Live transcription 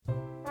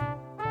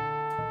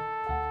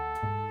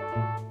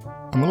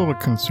I'm a little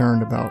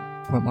concerned about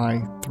what my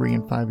 3-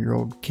 and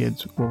 5-year-old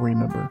kids will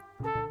remember.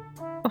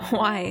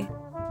 Why?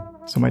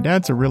 So my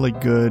dad's a really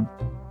good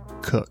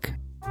cook,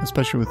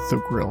 especially with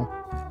the grill.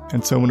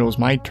 And so when it was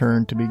my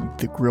turn to be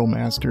the grill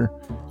master,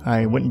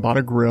 I went and bought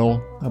a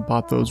grill. I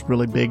bought those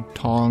really big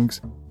tongs.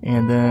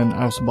 And then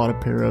I also bought a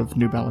pair of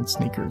New Balance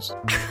sneakers.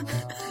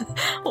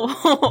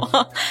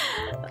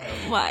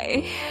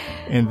 Why?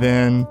 And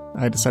then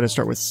I decided to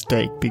start with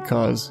steak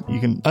because you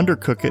can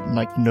undercook it and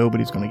like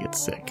nobody's going to get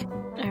sick.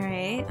 All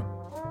right.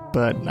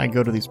 But I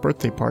go to these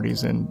birthday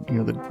parties and, you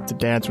know, the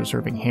dads are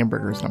serving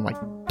hamburgers and I'm like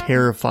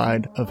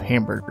terrified of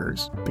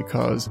hamburgers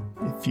because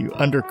if you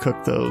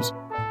undercook those,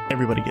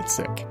 everybody gets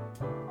sick.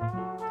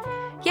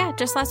 Yeah,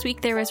 just last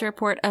week there was a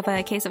report of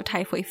a case of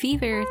typhoid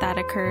fever that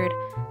occurred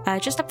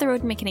just up the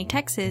road in McKinney,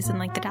 Texas, in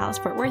like the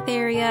Dallas-Fort Worth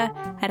area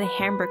at a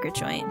hamburger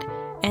joint.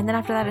 And then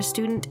after that, a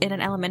student in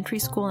an elementary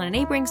school in a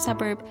neighboring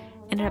suburb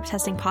ended up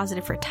testing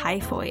positive for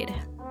typhoid.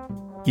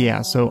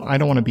 Yeah, so I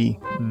don't want to be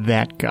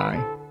that guy.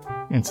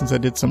 And since I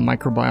did some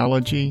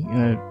microbiology,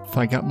 and if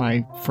I got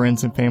my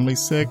friends and family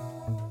sick,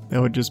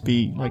 that would just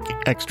be like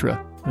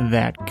extra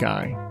that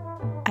guy.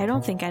 I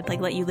don't think I'd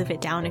let you live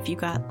it down if you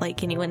got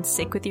anyone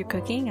sick with your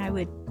cooking. I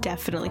would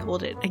definitely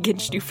hold it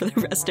against you for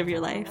the rest of your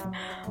life.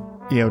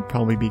 Yeah, it would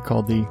probably be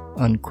called the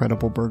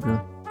Uncredible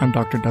Burger. I'm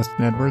Dr.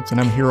 Dustin Edwards, and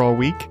I'm here all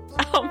week.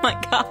 Oh my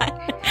God.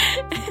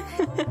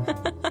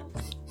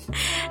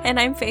 And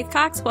I'm Faith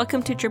Cox.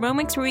 Welcome to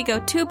Germomix, where we go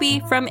to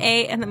B from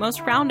A in the most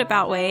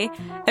roundabout way,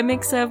 a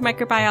mix of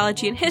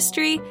microbiology and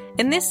history.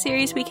 In this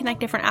series, we connect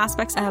different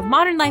aspects of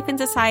modern life and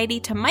society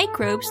to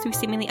microbes through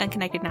seemingly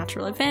unconnected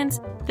natural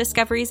events,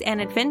 discoveries, and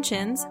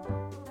inventions.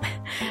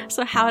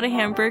 So how do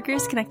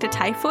hamburgers connect to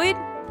typhoid?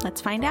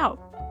 Let's find out.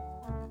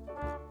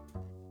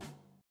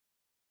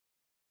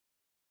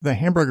 The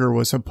hamburger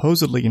was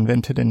supposedly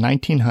invented in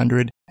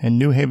 1900 in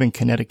New Haven,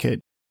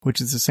 Connecticut,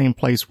 which is the same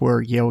place where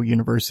Yale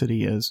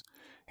University is,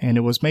 and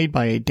it was made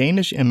by a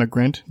Danish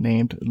immigrant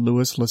named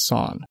Louis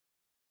Lassagne.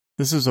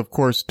 This is of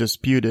course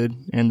disputed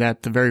in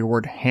that the very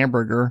word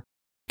hamburger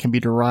can be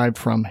derived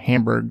from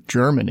Hamburg,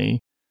 Germany.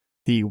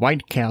 The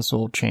White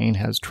Castle chain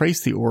has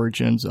traced the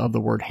origins of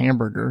the word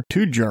hamburger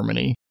to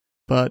Germany,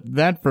 but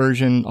that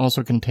version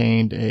also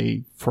contained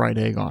a fried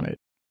egg on it.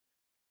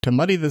 To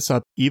muddy this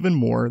up even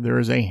more, there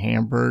is a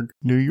Hamburg,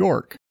 New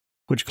York,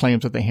 which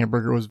claims that the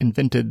hamburger was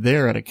invented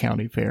there at a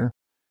county fair.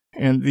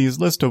 And these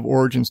list of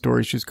origin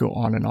stories just go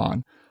on and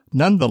on.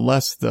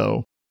 Nonetheless,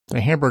 though, the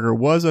hamburger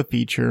was a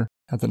feature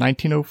at the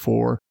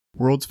 1904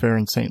 World's Fair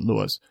in St.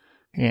 Louis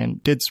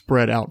and did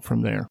spread out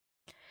from there.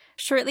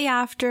 Shortly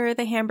after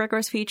the hamburger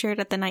was featured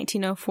at the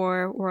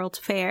 1904 World's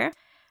Fair,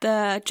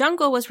 The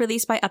Jungle was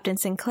released by Upton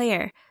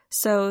Sinclair.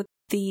 So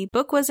the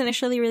book was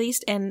initially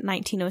released in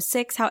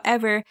 1906.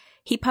 However,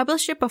 he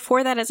published it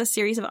before that as a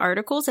series of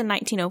articles in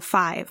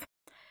 1905.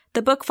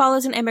 The book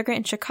follows an immigrant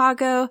in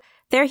Chicago.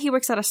 There he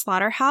works at a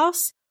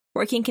slaughterhouse.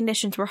 Working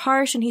conditions were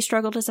harsh and he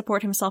struggled to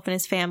support himself and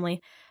his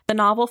family. The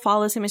novel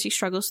follows him as he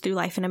struggles through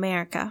life in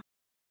America.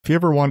 If you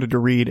ever wanted to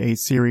read a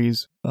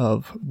series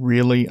of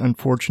really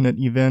unfortunate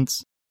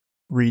events,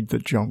 read The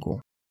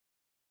Jungle.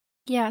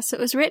 Yeah, so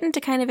it was written to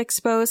kind of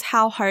expose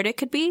how hard it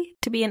could be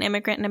to be an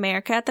immigrant in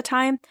America at the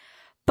time.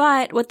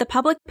 But what the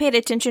public paid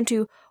attention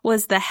to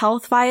was the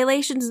health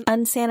violations and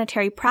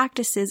unsanitary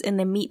practices in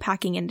the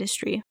meatpacking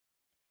industry.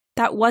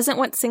 That wasn't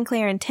what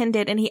Sinclair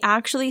intended, and he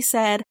actually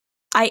said,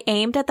 "I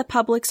aimed at the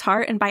public's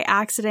heart, and by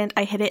accident,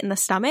 I hit it in the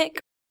stomach."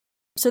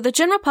 So the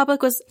general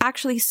public was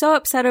actually so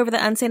upset over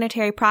the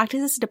unsanitary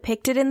practices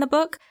depicted in the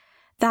book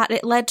that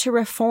it led to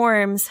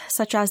reforms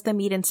such as the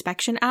Meat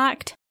Inspection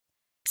Act.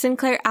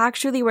 Sinclair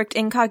actually worked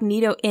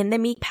incognito in the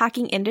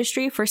meatpacking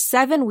industry for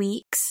 7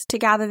 weeks to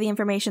gather the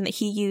information that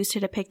he used to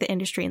depict the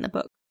industry in the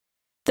book.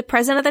 The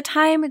president at the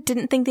time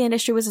didn't think the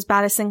industry was as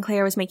bad as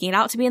Sinclair was making it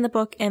out to be in the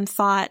book and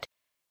thought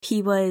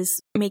he was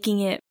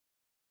being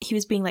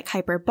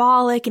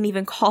hyperbolic and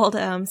even called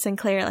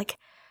Sinclair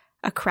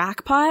a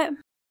crackpot.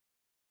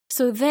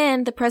 So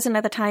then the president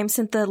at the time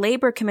sent the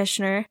labor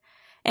commissioner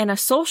and a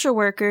social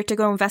worker to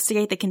go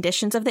investigate the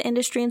conditions of the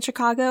industry in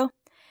Chicago.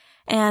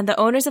 And the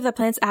owners of the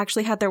plants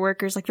actually had their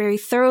workers very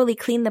thoroughly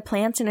clean the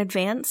plants in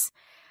advance.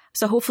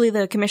 So hopefully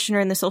the commissioner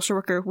and the social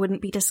worker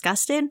wouldn't be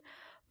disgusted.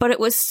 But it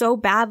was so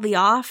badly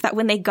off that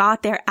when they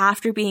got there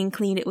after being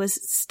cleaned,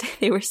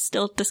 they were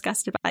still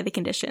disgusted by the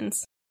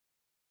conditions.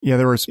 Yeah,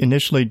 they were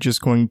initially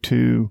just going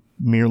to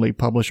merely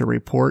publish a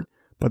report,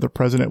 but the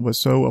president was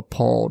so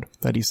appalled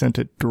that he sent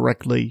it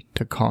directly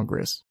to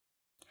Congress.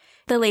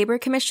 The labor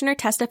commissioner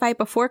testified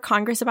before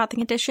Congress about the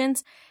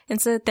conditions and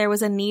said that there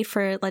was a need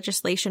for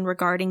legislation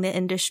regarding the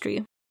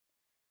industry.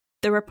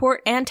 The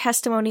report and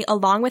testimony,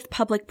 along with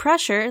public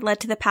pressure, led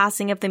to the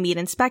passing of the Meat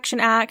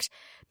Inspection Act,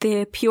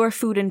 the Pure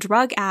Food and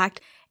Drug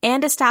Act,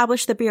 and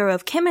established the Bureau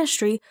of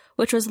Chemistry,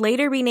 which was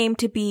later renamed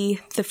to be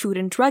the Food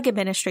and Drug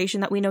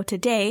Administration that we know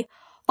today,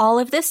 all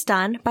of this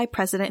done by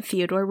President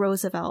Theodore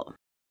Roosevelt.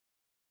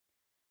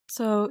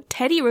 So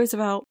Teddy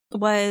Roosevelt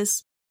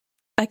was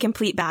a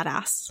complete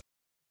badass.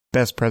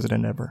 Best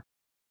president ever.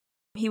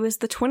 He was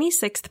the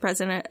 26th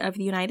president of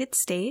the United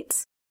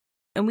States.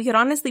 And we could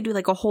honestly do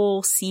like a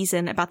whole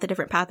season about the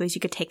different pathways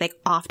you could take like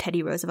off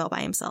Teddy Roosevelt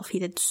by himself. He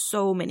did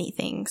so many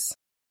things.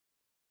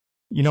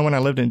 You know, when I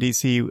lived in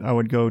D.C., I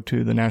would go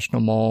to the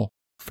National Mall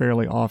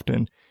fairly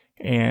often,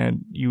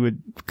 and you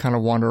would kind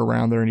of wander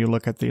around there and you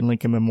look at the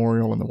Lincoln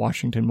Memorial and the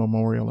Washington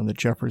Memorial and the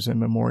Jefferson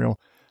Memorial,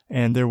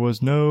 and there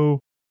was no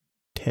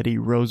Teddy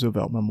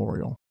Roosevelt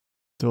Memorial.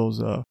 There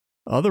was a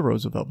other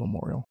Roosevelt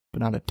Memorial,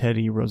 but not a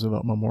Teddy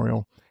Roosevelt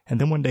Memorial. And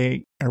then one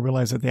day I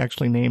realized that they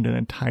actually named an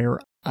entire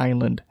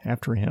island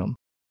after him,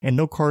 and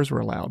no cars were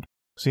allowed.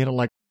 So you had to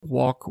like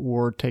walk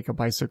or take a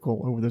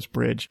bicycle over this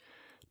bridge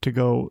to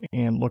go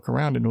and look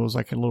around, and it was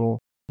like a little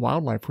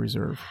wildlife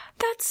reserve.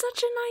 That's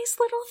such a nice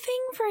little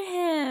thing for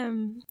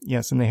him.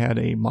 Yes, and they had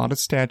a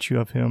modest statue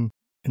of him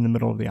in the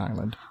middle of the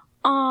island.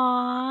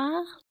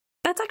 Aww.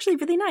 That's actually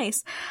really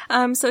nice.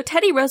 So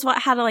Teddy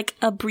Roosevelt had like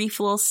a brief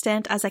little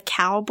stint as a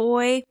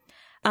cowboy.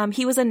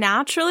 He was a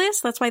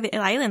naturalist. That's why the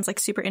island's like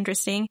super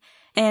interesting.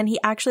 And he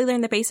actually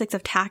learned the basics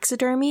of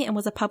taxidermy and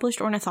was a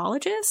published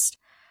ornithologist.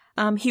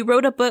 He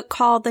wrote a book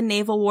called The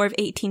Naval War of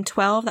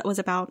 1812 that was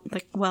about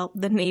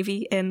the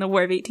Navy in the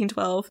War of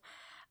 1812.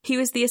 He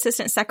was the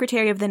Assistant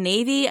Secretary of the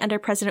Navy under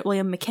President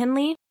William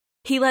McKinley.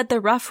 He led the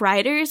Rough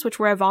Riders, which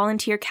were a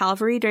volunteer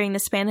cavalry during the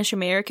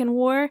Spanish-American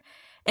War.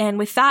 And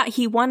with that,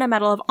 he won a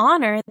Medal of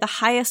Honor, the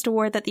highest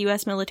award that the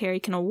U.S. military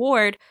can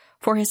award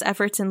for his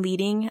efforts in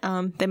leading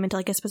them into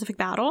like a specific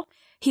battle.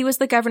 He was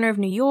the governor of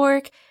New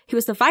York. He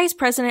was the vice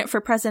president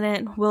for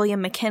President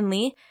William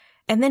McKinley.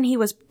 And then he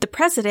was the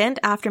president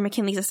after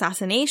McKinley's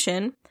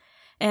assassination.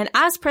 And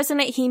as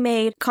president, he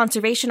made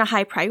conservation a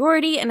high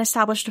priority and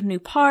established new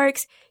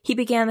parks. He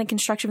began the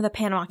construction of the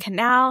Panama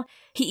Canal.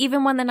 He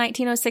even won the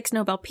 1906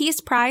 Nobel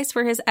Peace Prize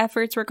for his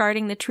efforts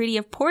regarding the Treaty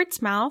of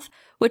Portsmouth,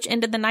 which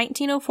ended the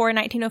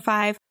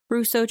 1904-1905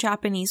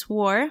 Russo-Japanese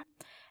War.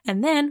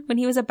 And then, when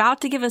he was about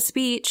to give a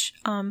speech,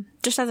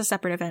 just as a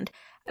separate event,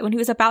 when he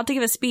was about to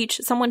give a speech,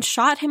 someone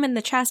shot him in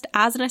the chest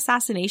as an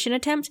assassination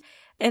attempt,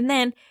 and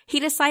then he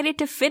decided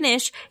to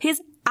finish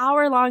his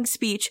hour-long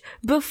speech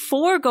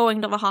before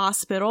going to the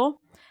hospital.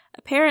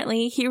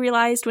 Apparently, he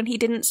realized when he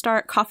didn't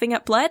start coughing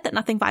up blood that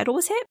nothing vital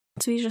was hit,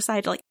 so he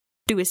decided to,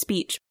 do his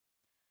speech.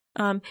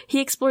 He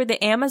explored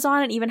the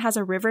Amazon and even has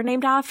a river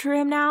named after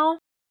him now.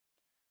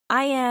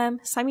 I am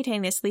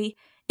simultaneously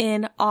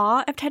in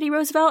awe of Teddy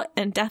Roosevelt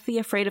and deathly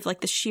afraid of,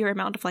 the sheer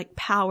amount of,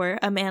 power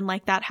a man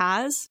like that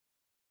has.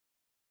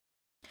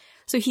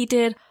 So he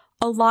did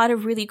a lot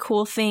of really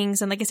cool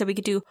things, and like I said, we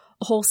could do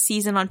a whole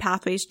season on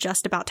Pathways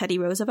just about Teddy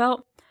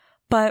Roosevelt,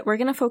 but we're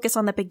going to focus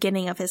on the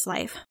beginning of his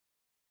life.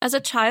 As a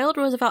child,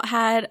 Roosevelt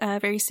had a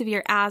very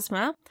severe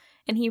asthma,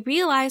 and he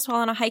realized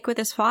while on a hike with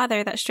his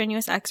father that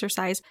strenuous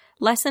exercise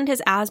lessened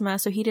his asthma,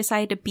 so he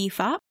decided to beef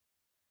up.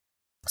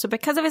 So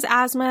because of his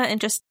asthma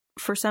and just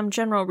for some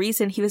general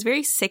reason, he was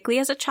very sickly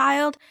as a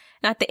child,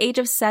 and at the age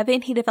of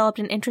 7, he developed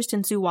an interest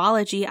in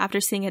zoology after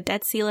seeing a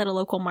dead seal at a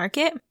local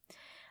market.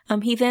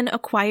 He then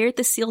acquired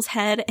the seal's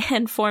head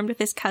and formed with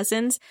his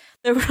cousins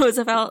the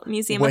Roosevelt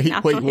Museum of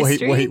Natural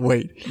History.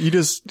 Wait. You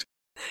just...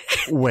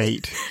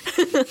 Wait.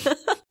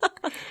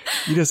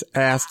 You just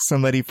asked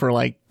somebody for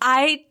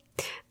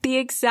the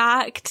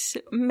exact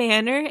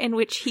manner in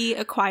which he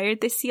acquired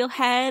the seal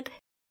head,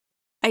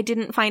 I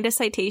didn't find a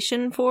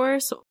citation for,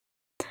 so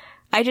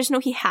I just know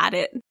he had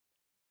it.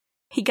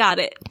 He got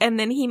it. And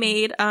then he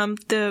made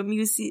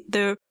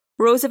the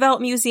Roosevelt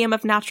Museum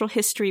of Natural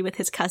History with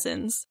his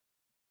cousins.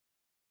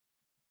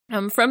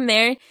 From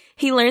there,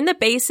 he learned the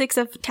basics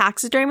of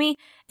taxidermy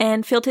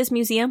and filled his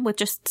museum with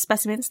just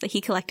specimens that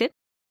he collected.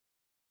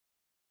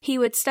 He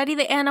would study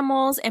the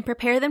animals and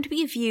prepare them to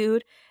be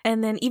viewed,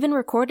 and then even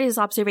recorded his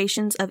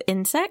observations of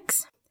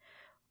insects.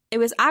 It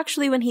was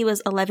actually when he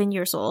was 11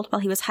 years old, while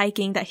he was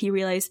hiking, that he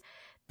realized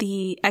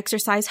the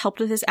exercise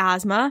helped with his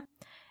asthma.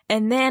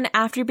 And then,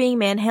 after being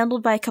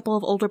manhandled by a couple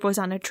of older boys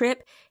on a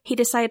trip, he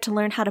decided to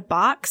learn how to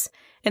box.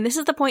 And this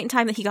is the point in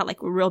time that he got,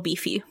 real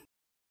beefy.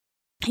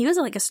 He was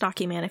a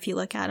stocky man if you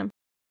look at him.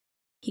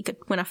 He could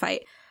win a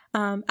fight.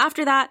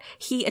 After that,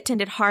 he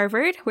attended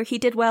Harvard, where he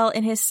did well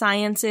in his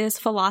sciences,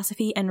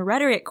 philosophy, and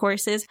rhetoric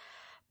courses,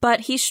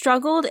 but he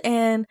struggled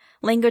in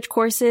language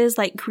courses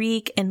like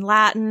Greek and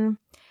Latin.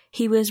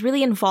 He was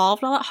really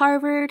involved while at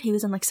Harvard. He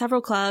was in several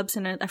clubs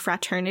and a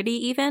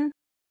fraternity even.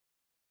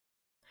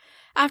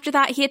 After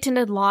that, he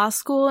attended law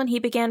school and he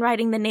began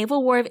writing The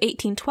Naval War of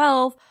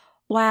 1812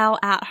 while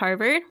at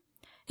Harvard.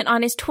 And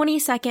on his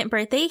 22nd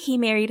birthday, he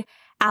married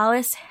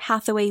Alice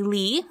Hathaway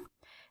Lee.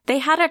 They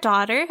had a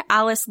daughter,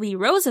 Alice Lee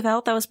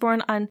Roosevelt, that was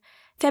born on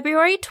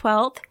February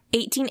 12th,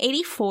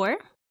 1884.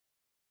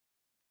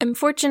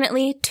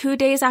 Unfortunately, 2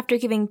 days after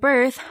giving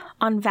birth,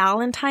 on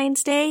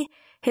Valentine's Day,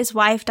 his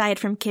wife died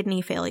from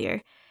kidney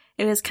failure.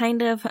 It was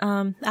kind of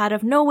out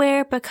of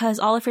nowhere because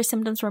all of her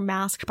symptoms were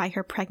masked by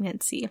her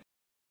pregnancy.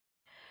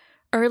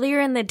 Earlier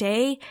in the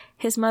day,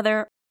 his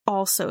mother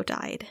also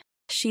died.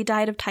 She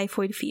died of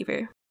typhoid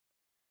fever.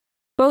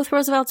 Both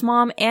Roosevelt's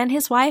mom and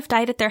his wife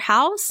died at their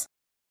house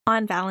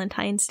on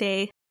Valentine's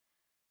Day.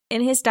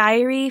 In his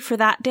diary for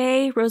that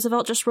day,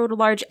 Roosevelt just wrote a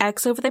large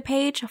X over the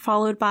page,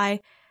 followed by,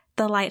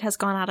 "The light has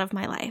gone out of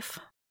my life."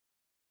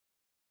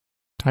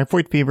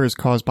 Typhoid fever is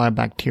caused by a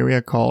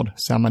bacteria called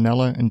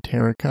Salmonella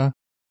enterica,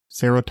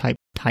 serotype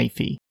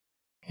typhi.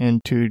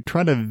 And to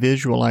try to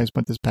visualize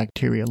what this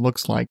bacteria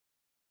looks like,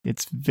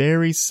 it's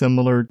very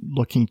similar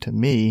looking to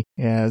me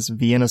as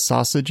Vienna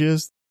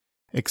sausages,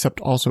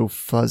 except also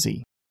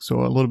fuzzy.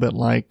 So a little bit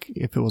like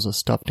if it was a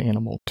stuffed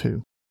animal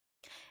too.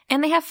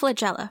 And they have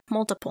flagella,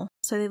 multiple.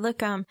 So they look,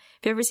 have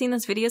you ever seen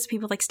those videos of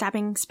people like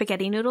stabbing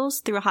spaghetti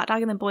noodles through a hot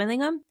dog and then boiling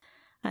them?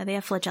 They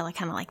have flagella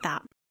kind of like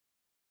that.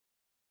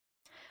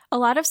 A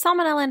lot of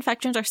salmonella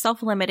infections are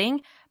self-limiting,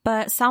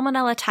 but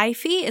Salmonella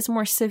typhi is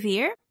more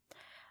severe.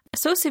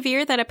 So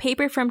severe that a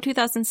paper from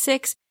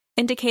 2006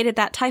 indicated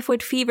that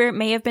typhoid fever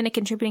may have been a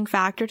contributing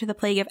factor to the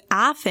plague of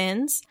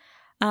Athens,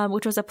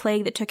 which was a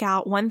plague that took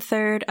out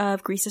 1/3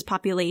 of Greece's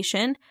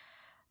population,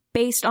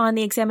 based on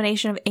the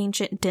examination of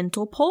ancient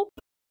dental pulp.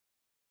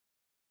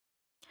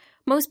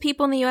 Most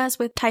people in the U.S.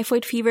 with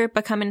typhoid fever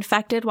become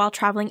infected while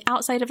traveling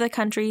outside of the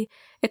country.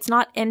 It's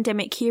not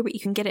endemic here, but you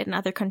can get it in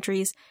other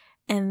countries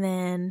and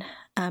then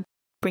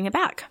bring it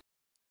back.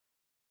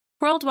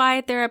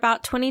 Worldwide, there are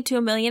about 22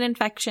 million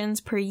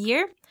infections per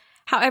year.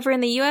 However,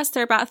 in the U.S.,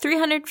 there are about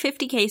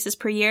 350 cases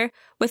per year,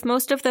 with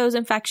most of those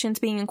infections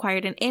being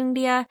acquired in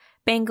India,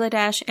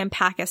 Bangladesh, and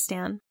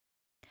Pakistan.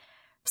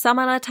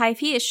 Salmonella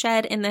typhi is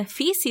shed in the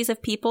feces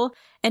of people,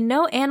 and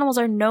no animals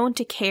are known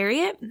to carry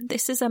it.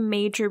 This is a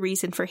major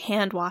reason for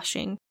hand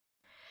washing.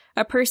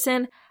 A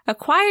person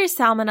acquires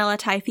Salmonella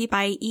typhi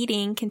by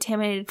eating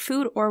contaminated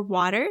food or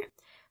water,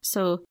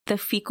 so the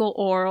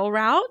fecal-oral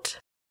route.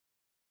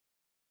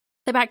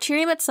 The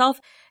bacterium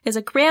itself is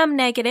a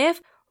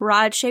gram-negative,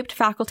 rod-shaped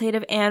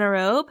facultative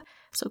anaerobe.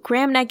 So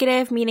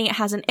gram-negative meaning it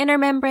has an inner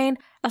membrane,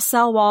 a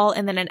cell wall,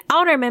 and then an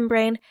outer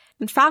membrane,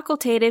 and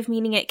facultative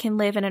meaning it can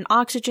live in an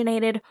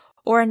oxygenated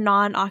or a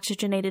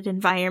non-oxygenated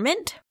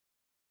environment.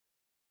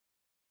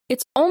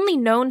 It's only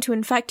known to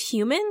infect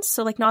humans,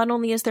 so like not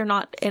only is there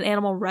not an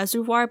animal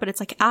reservoir, but it's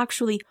like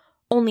actually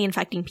only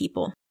infecting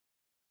people.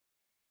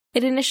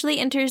 It initially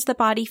enters the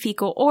body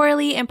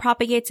fecal-orally and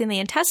propagates in the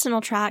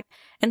intestinal tract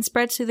and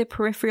spreads through the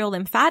peripheral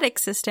lymphatic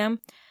system,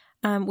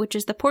 which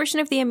is the portion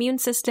of the immune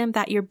system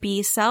that your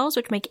B cells,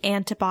 which make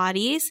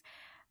antibodies,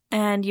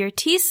 and your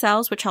T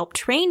cells, which help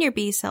train your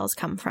B cells,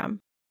 come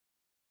from.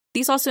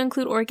 These also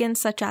include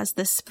organs such as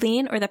the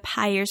spleen or the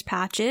Peyer's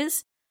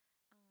patches.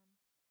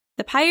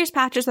 The Peyer's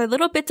patches are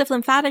little bits of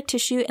lymphatic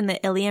tissue in the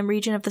ileum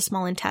region of the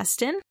small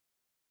intestine.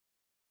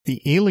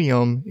 The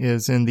ileum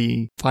is in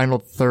the final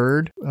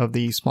third of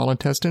the small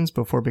intestines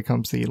before it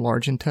becomes the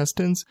large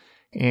intestines,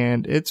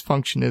 and its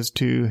function is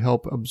to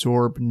help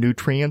absorb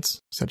nutrients,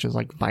 such as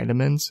like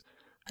vitamins,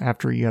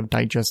 after you have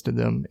digested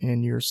them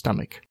in your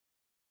stomach.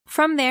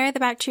 From there, the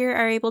bacteria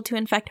are able to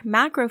infect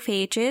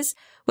macrophages,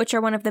 which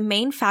are one of the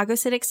main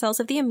phagocytic cells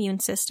of the immune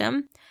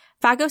system.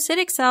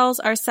 Phagocytic cells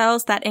are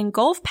cells that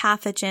engulf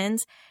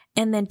pathogens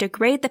and then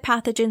degrade the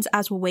pathogens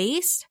as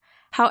waste.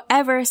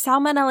 However,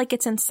 Salmonella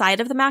gets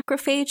inside of the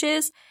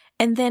macrophages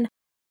and then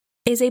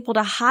is able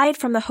to hide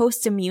from the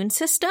host's immune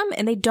system,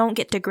 and they don't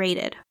get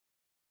degraded.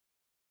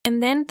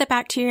 And then the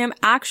bacterium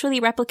actually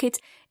replicates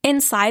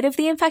inside of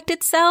the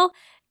infected cell,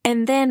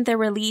 and then they're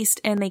released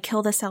and they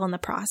kill the cell in the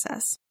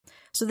process.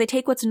 So they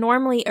take what's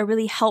normally a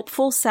really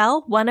helpful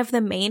cell, one of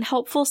the main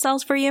helpful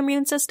cells for your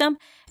immune system,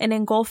 and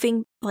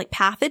engulfing like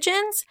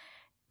pathogens,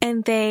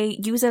 and they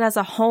use it as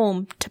a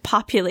home to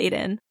populate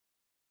in.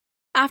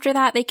 After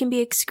that, they can be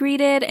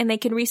excreted and they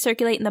can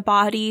recirculate in the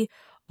body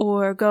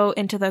or go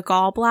into the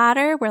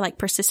gallbladder where like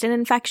persistent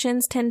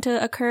infections tend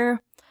to occur.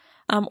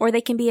 Or they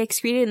can be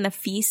excreted in the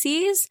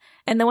feces.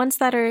 And the ones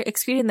that are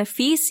excreted in the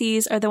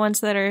feces are the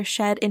ones that are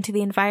shed into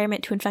the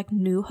environment to infect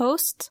new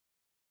hosts.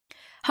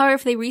 However,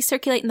 if they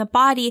recirculate in the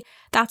body,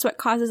 that's what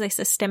causes a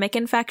systemic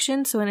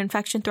infection. So an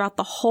infection throughout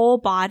the whole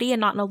body and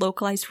not in a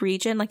localized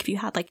region. Like if you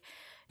had like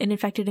an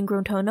infected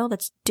ingrown toenail,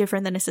 that's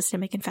different than a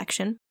systemic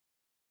infection.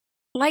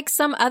 Like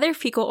some other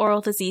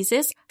fecal-oral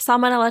diseases,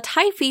 Salmonella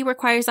typhi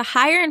requires a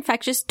higher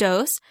infectious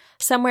dose,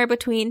 somewhere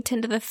between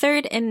 10 to the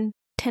 3rd and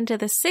 10 to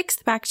the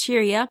 6th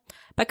bacteria,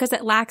 because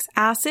it lacks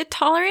acid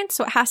tolerance,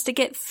 so it has to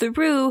get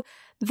through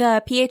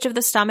the pH of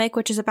the stomach,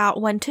 which is about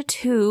 1 to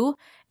 2,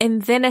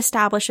 and then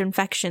establish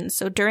infections.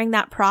 So during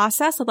that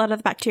process, a lot of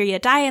the bacteria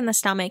die in the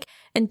stomach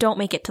and don't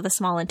make it to the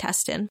small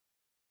intestine.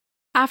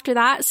 After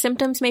that,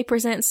 symptoms may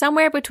present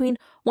somewhere between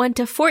 1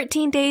 to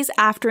 14 days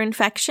after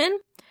infection.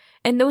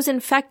 And those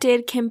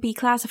infected can be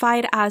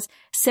classified as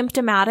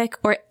symptomatic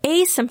or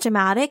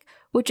asymptomatic,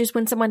 which is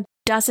when someone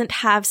doesn't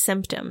have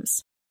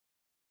symptoms.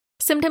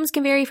 Symptoms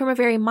can vary from a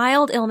very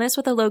mild illness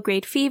with a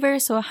low-grade fever,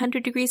 so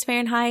 100 degrees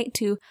Fahrenheit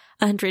to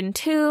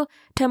 102,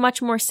 to a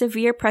much more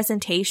severe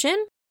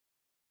presentation.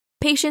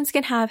 Patients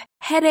can have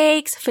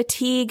headaches,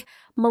 fatigue,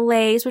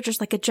 malaise, which is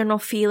like a general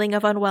feeling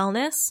of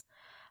unwellness,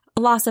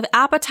 loss of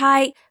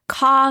appetite,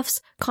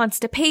 coughs,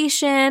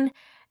 constipation,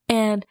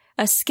 and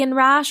a skin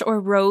rash or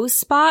rose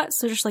spots,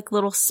 so just like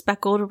little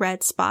speckled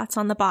red spots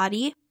on the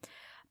body.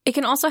 It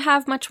can also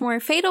have much more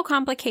fatal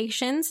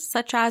complications,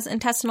 such as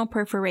intestinal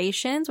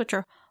perforations, which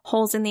are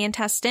holes in the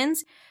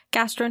intestines,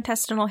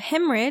 gastrointestinal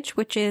hemorrhage,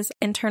 which is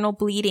internal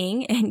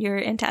bleeding in your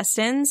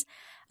intestines,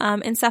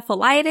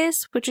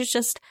 encephalitis, which is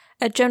just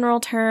a general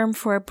term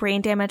for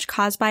brain damage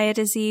caused by a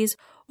disease,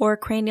 or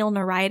cranial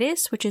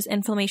neuritis, which is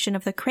inflammation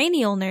of the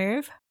cranial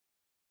nerve.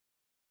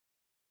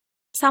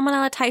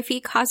 Salmonella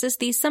typhi causes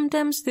these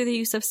symptoms through the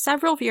use of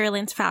several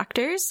virulence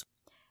factors.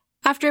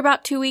 After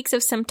about 2 weeks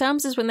of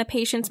symptoms is when the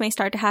patients may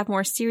start to have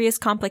more serious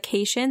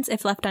complications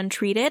if left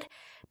untreated.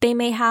 They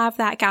may have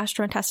that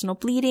gastrointestinal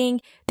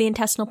bleeding, the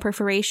intestinal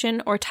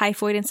perforation, or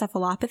typhoid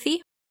encephalopathy.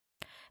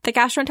 The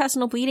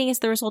gastrointestinal bleeding is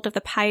the result of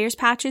the Peyer's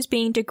patches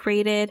being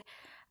degraded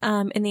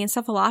in the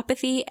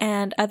encephalopathy,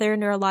 and other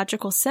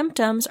neurological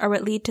symptoms are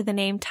what lead to the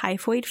name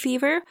typhoid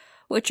fever,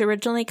 which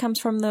originally comes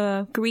from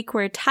the Greek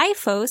word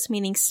typhos,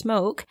 meaning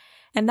smoke,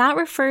 and that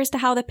refers to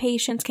how the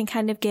patients can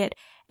kind of get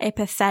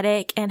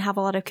apathetic and have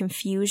a lot of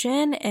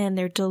confusion, and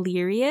they're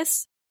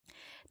delirious.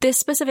 This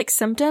specific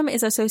symptom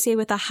is associated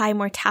with a high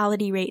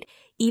mortality rate,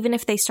 even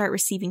if they start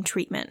receiving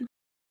treatment.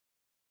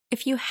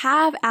 If you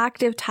have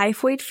active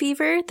typhoid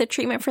fever, the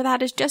treatment for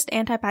that is just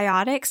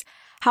antibiotics.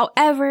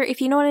 However,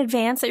 if you know in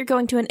advance that you're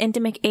going to an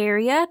endemic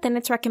area, then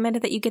it's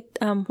recommended that you get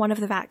one of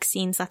the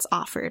vaccines that's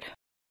offered.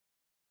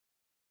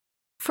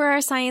 For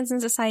our Science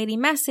and Society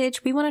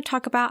message, we want to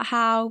talk about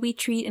how we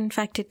treat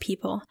infected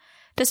people.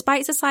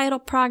 Despite societal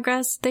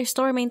progress, there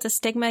still remains a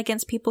stigma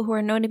against people who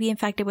are known to be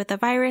infected with a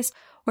virus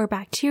or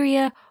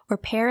bacteria or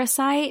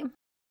parasite.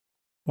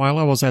 While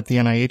I was at the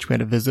NIH, we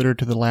had a visitor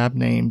to the lab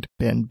named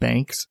Ben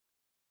Banks.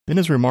 Ben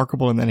is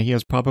remarkable in that he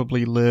has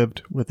probably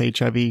lived with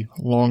HIV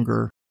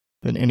longer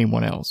than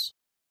anyone else.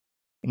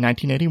 In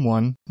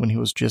 1981, when he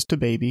was just a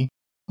baby,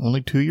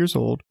 only 2 years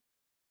old,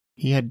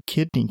 he had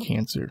kidney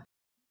cancer,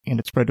 and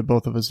it spread to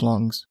both of his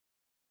lungs.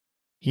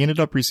 He ended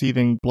up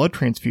receiving blood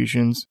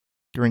transfusions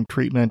during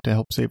treatment to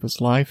help save his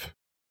life,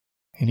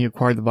 and he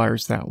acquired the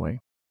virus that way.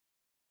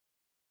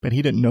 But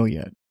he didn't know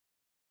yet.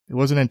 It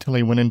wasn't until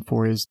he went in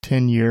for his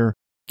 10-year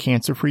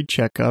cancer-free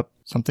checkup,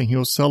 something he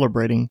was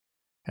celebrating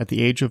at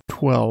the age of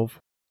 12,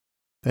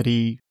 that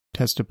he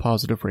tested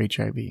positive for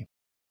HIV.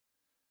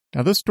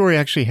 Now, this story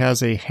actually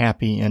has a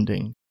happy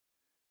ending,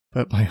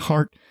 but my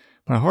heart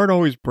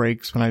always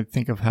breaks when I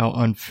think of how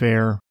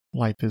unfair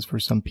life is for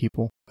some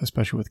people,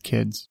 especially with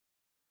kids.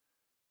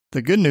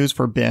 The good news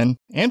for Ben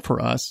and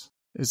for us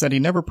is that he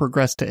never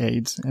progressed to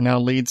AIDS and now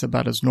leads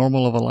about as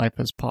normal of a life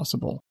as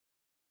possible.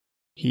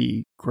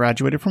 He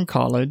graduated from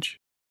college,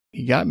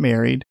 he got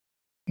married,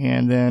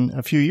 and then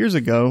a few years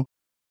ago,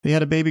 they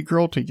had a baby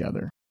girl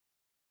together.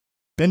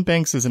 Ben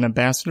Banks is an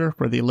ambassador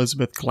for the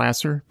Elizabeth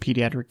Glasser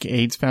Pediatric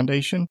AIDS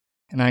Foundation,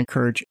 and I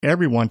encourage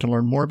everyone to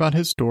learn more about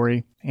his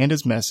story and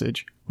his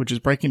message, which is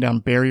breaking down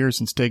barriers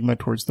and stigma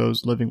towards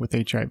those living with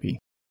HIV.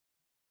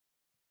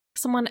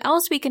 Someone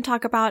else we can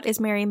talk about is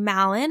Mary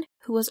Mallon,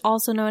 who was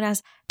also known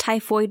as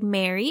Typhoid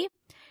Mary.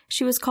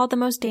 She was called the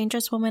most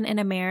dangerous woman in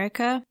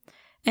America.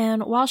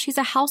 And while she's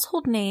a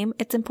household name,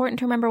 it's important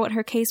to remember what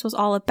her case was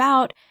all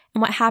about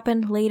and what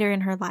happened later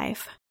in her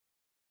life.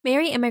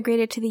 Mary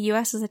immigrated to the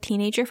U.S. as a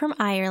teenager from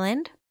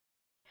Ireland.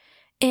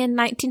 In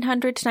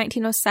 1900 to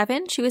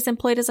 1907, she was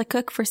employed as a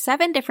cook for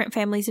 7 different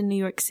families in New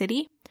York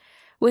City.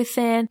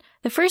 Within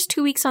the first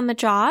 2 weeks on the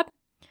job,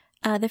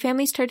 the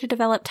family started to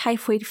develop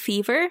typhoid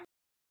fever.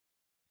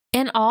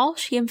 In all,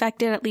 she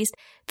infected at least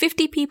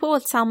 50 people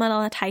with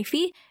Salmonella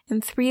typhi,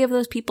 and 3 of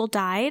those people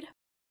died.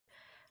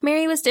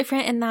 Mary was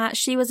different in that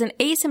she was an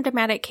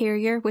asymptomatic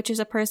carrier, which is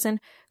a person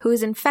who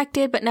is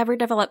infected but never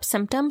develops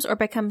symptoms or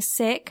becomes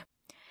sick.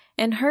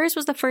 And hers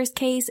was the first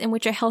case in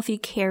which a healthy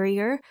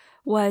carrier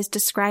was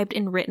described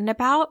and written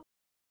about.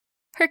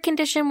 Her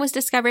condition was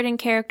discovered and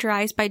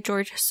characterized by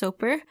George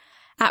Soper.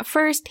 At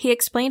first, he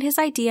explained his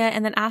idea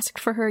and then asked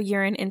for her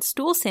urine and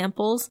stool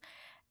samples.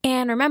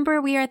 And remember,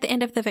 we are at the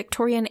end of the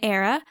Victorian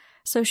era,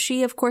 so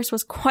she, of course,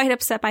 was quite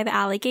upset by the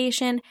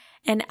allegation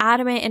and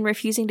adamant in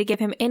refusing to give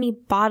him any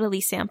bodily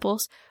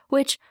samples,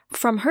 which,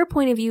 from her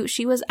point of view,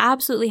 she was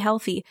absolutely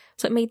healthy,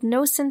 so it made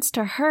no sense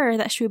to her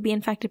that she would be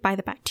infected by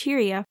the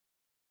bacteria.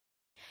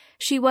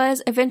 She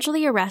was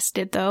eventually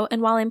arrested, though,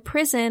 and while in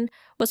prison,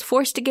 was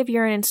forced to give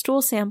urine and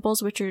stool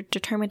samples, which are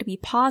determined to be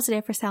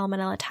positive for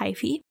Salmonella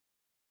typhi.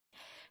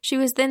 She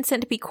was then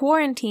sent to be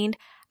quarantined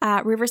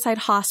at Riverside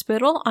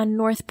Hospital on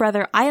North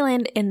Brother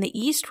Island in the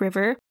East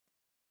River,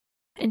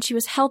 and she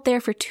was held there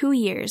for 2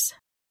 years.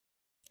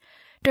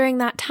 During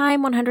that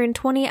time,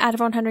 120 out of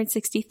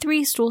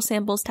 163 stool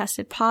samples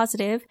tested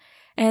positive,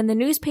 and the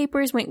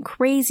newspapers went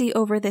crazy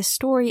over this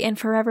story and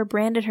forever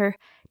branded her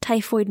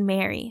Typhoid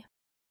Mary.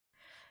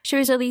 She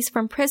was released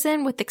from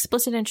prison with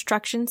explicit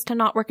instructions to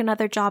not work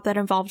another job that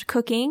involved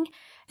cooking,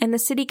 and the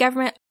city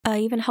government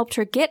even helped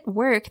her get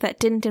work that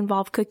didn't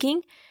involve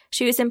cooking.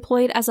 She was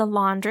employed as a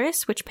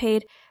laundress, which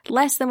paid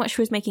less than what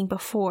she was making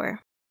before.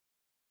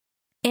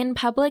 In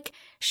public,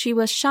 she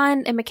was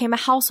shunned and became a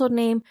household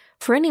name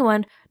for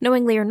anyone,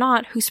 knowingly or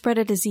not, who spread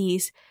a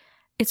disease.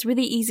 It's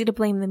really easy to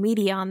blame the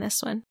media on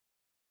this one.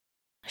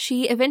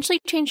 She eventually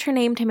changed her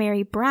name to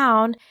Mary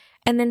Brown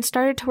and then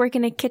started to work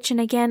in a kitchen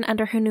again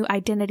under her new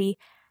identity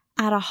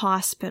at a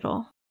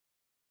hospital.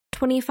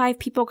 25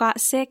 people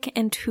got sick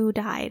and 2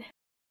 died.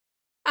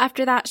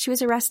 After that, she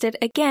was arrested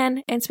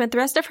again and spent the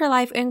rest of her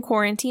life in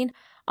quarantine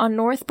on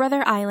North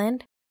Brother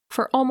Island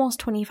for almost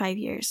 25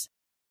 years.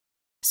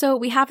 So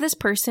we have this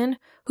person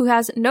who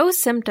has no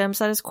symptoms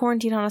that is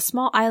quarantined on a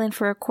small island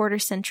for a quarter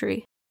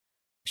century.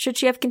 Should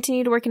she have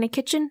continued to work in a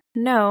kitchen?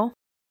 No.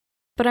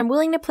 But I'm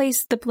willing to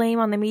place the blame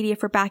on the media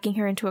for backing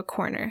her into a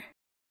corner.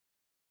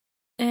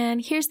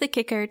 And here's the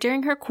kicker.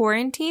 During her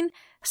quarantine,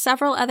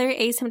 several other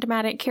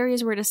asymptomatic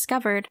carriers were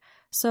discovered,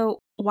 so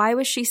why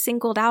was she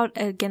singled out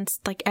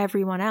against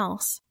everyone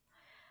else?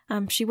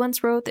 She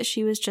once wrote that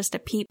she was just a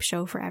peep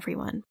show for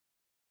everyone.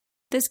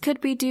 This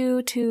could be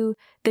due to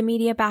the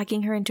media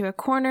backing her into a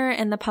corner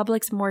and the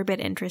public's morbid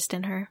interest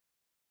in her.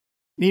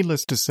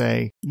 Needless to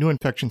say, new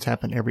infections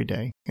happen every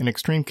day. In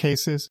extreme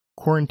cases,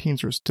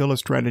 quarantines are still a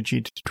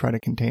strategy to try to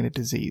contain a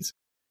disease.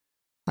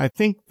 I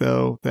think,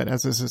 though, that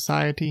as a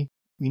society,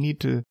 we need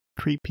to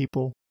treat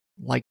people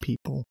like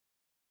people,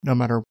 no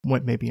matter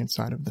what may be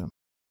inside of them.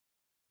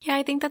 Yeah,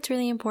 I think that's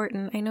really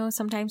important. I know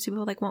sometimes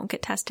people won't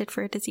get tested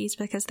for a disease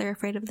because they're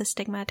afraid of the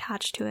stigma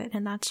attached to it,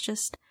 and that's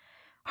just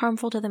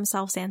harmful to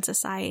themselves and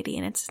society,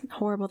 and it's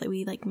horrible that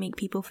we make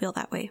people feel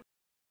that way.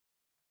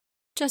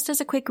 Just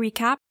as a quick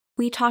recap,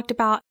 we talked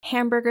about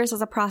hamburgers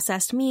as a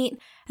processed meat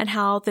and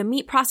how the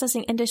meat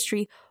processing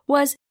industry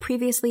was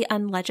previously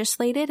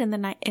unlegislated in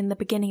the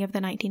beginning of the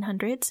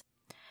 1900s.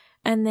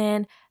 And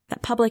then the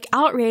public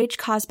outrage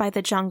caused by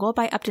the jungle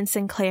by Upton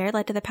Sinclair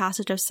led to the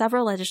passage of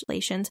several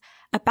legislations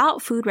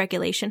about food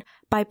regulation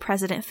by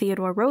President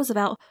Theodore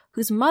Roosevelt,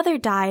 whose mother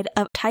died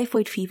of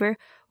typhoid fever,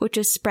 which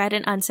is spread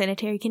in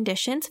unsanitary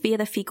conditions via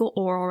the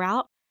fecal-oral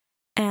route,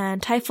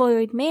 and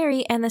Typhoid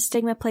Mary and the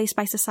stigma placed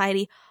by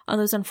society on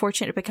those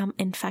unfortunate to become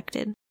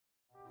infected.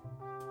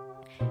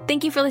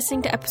 Thank you for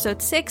listening to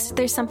episode 6,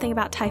 There's Something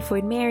About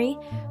Typhoid Mary.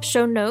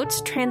 Show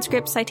notes,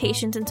 transcripts,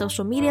 citations, and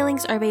social media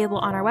links are available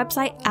on our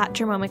website at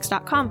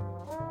Germomix.com.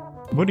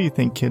 What do you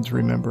think kids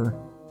remember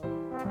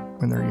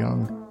when they're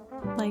young?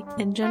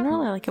 In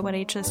general, or at what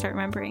age do they start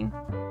remembering?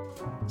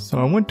 So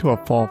I went to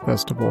a fall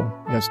festival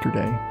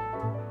yesterday,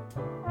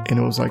 and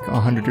it was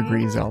 100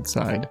 degrees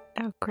outside.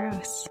 Oh,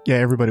 gross. Yeah,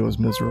 everybody was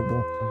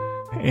miserable.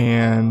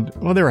 And,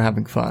 they were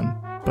having fun,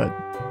 but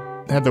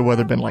had the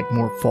weather been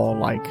more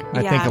fall-like,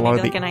 I think a lot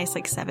of a nice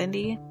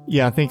 70.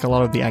 Yeah, I think a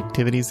lot of the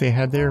activities they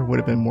had there would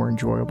have been more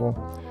enjoyable.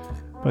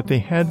 But they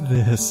had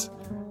this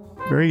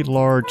very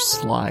large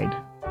slide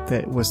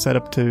that was set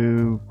up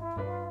to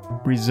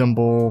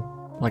resemble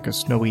a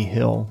snowy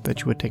hill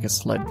that you would take a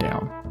sled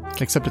down.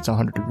 Except it's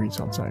 100 degrees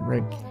outside,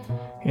 right?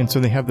 And so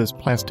they have this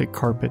plastic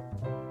carpet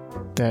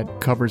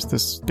that covers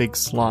this big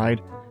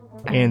slide,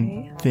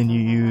 and then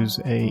you use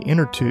a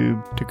inner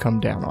tube to come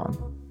down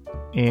on.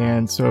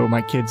 And so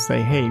my kids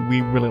say, hey,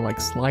 we really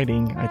like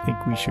sliding. I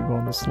think we should go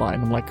on the slide.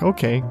 And I'm like,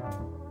 okay.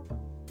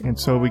 And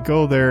so we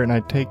go there, and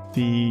I take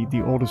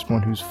the oldest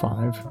one, who's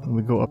 5, and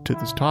we go up to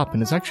this top,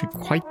 and it's actually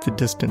quite the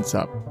distance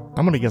up.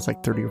 I'm going to guess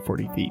 30 or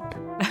 40 feet.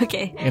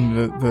 Okay. And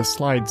the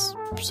slide's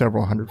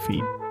several hundred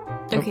feet.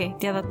 Okay,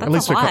 yeah,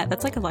 that's a lot.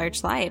 That's a large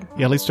slide.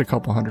 Yeah, at least a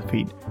couple hundred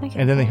feet. Okay.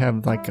 And then they have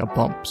a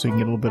bump, so you can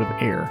get a little bit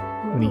of air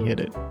when you hit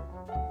it.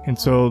 And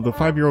so the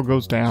 5-year-old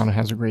goes down and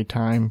has a great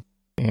time,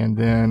 and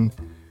then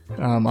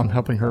I'm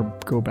helping her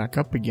go back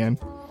up again.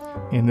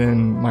 And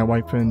then my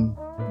wife and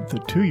the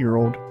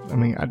 2-year-old,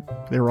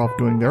 they were off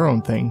doing their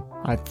own thing,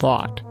 I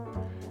thought.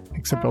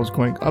 Except I was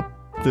going up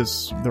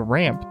the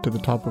ramp to the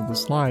top of the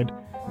slide,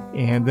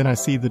 and then I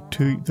see the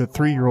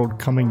 3-year-old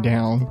coming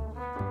down,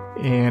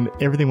 and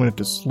everything went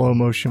into slow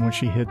motion when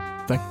she hit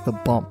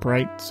the bump,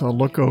 right? So I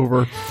look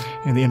over,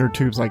 and the inner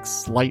tube's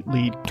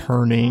slightly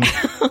turning,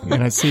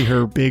 and I see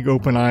her big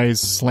open eyes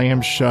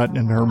slam shut,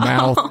 and her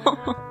mouth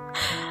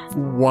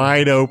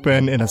wide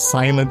open in a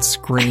silent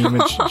scream,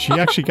 and she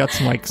actually got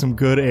some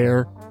good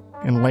air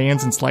and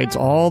lands and slides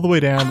all the way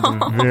down to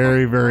the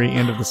very, very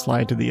end of the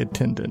slide to the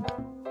attendant,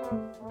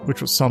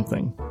 which was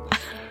something.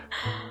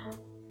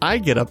 I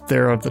get up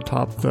there at the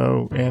top,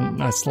 though,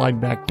 and I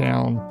slide back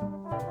down,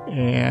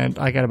 and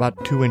I got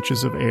about 2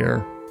 inches of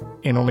air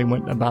and only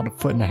went about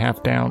 1.5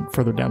 foot down,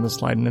 further down the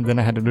slide, and then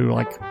I had to do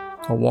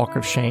a walk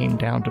of shame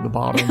down to the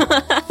bottom.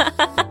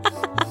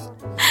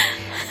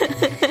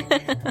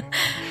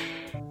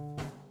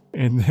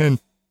 And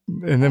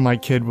then my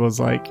kid was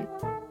I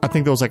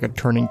think there was a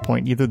turning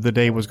point. Either the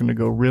day was going to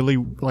go really,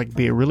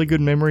 be a really good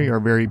memory or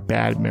a very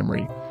bad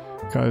memory.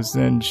 Because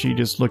then she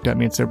just looked at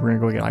me and said, we're going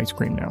to go get ice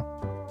cream now.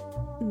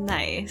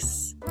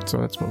 Nice. So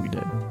that's what we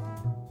did.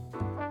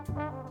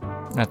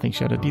 I think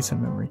she had a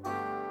decent memory.